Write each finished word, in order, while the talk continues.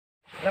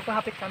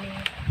Napahapit kami.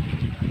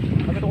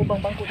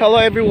 Magkatubang bangko.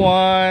 Hello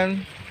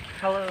everyone!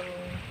 Hello.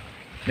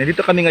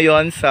 Nandito kami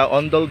ngayon sa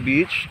Ondol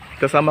Beach.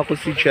 Kasama ko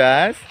si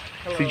Jazz,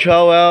 si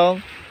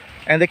Joel,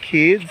 and the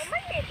kids.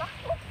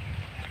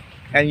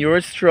 And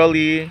yours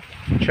truly,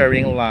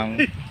 sharing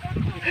lang.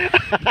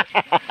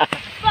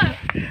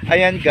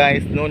 Ayan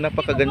guys, no,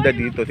 napakaganda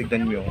dito.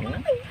 Tignan nyo.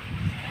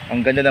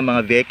 Ang ganda ng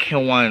mga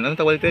vehicle. Anong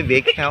tawag ito?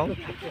 Vehicle?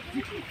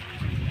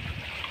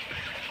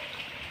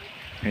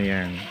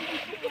 Ayan.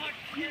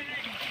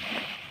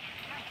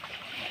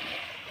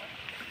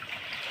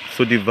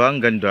 So diba,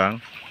 ang ganda.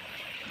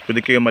 Pwede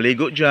kayong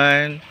maligo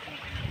dyan.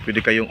 Pwede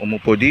kayong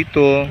umupo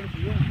dito.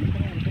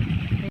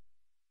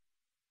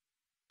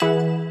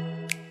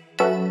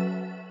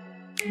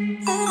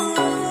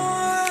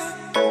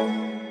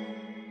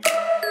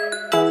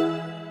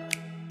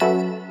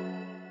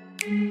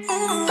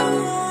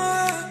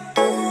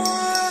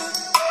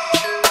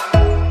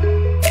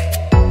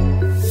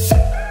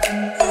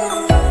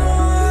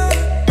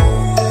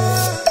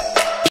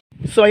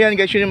 So ayan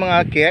guys, yun yung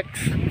mga cakes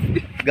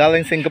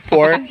galing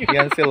Singapore.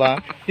 Yan sila.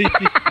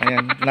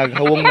 Ayan,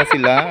 naghawong na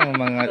sila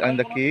ang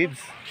the kids.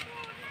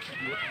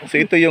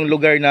 So ito yung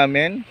lugar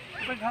namin.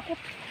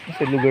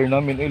 Sa lugar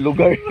namin,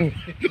 lugar.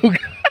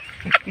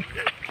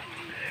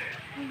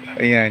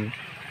 Ayan.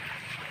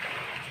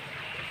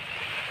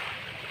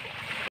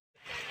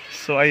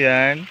 So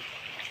ayan.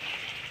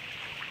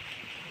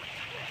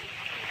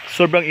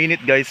 Sobrang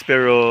init guys,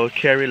 pero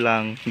carry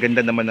lang.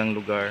 Ganda naman ang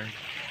lugar.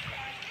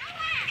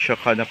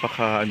 Tsaka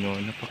napakaganda.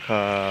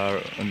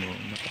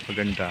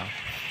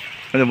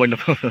 Ano ba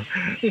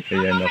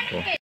ayan ako.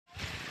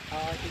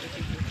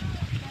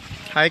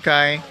 Hi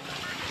Kai.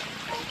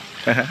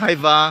 Hi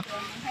ba?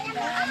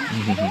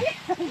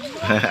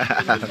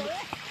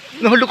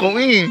 Nahulog ko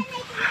eh.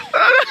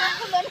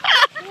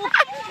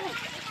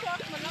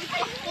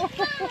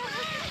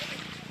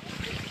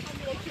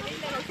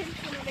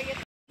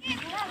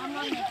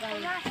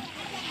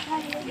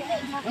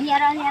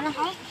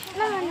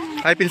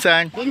 Hi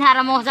pinsan.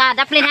 Dinhara mo sa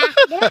daplin ha.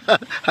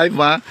 Hi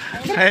ma.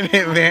 Hi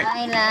meme.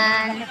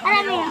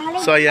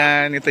 So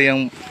ayan, ito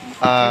yung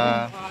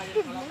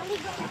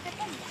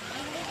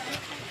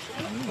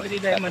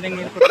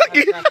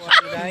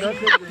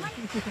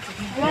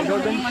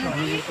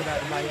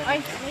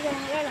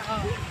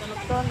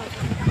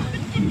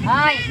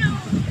Ay,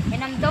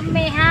 minamdom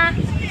me ha.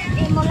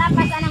 Di mo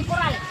lapas anang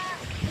kural.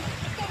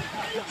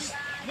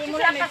 Di mo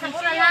lapas ang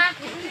kural ha.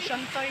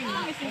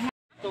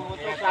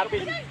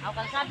 Ako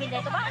kan sabi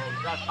dito ba?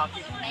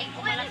 May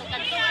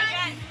kumalatukan to.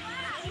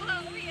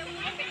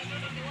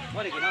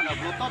 Wala gina na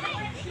bluetooth.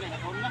 Sila na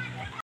phone na.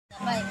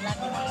 Sabay,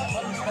 laki na.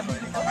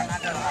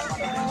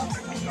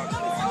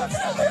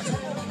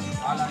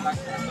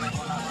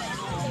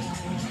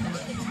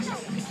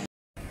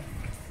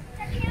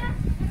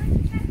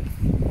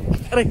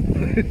 Aray.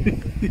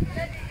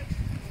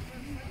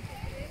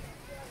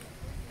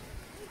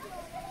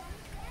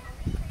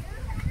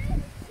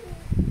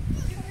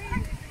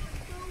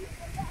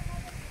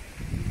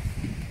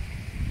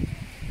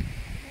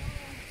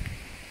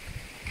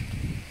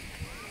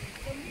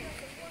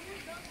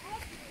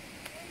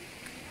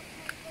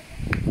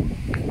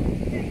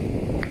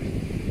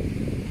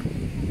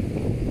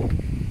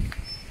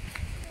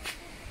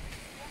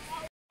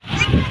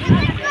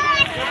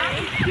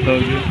 So,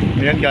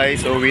 ayan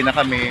guys, uwi na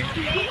kami.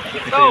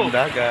 Ito yung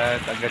dagat.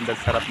 Ang ganda,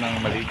 sarap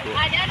ng maligo.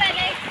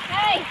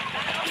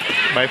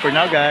 Bye for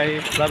now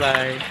guys. Bye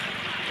bye.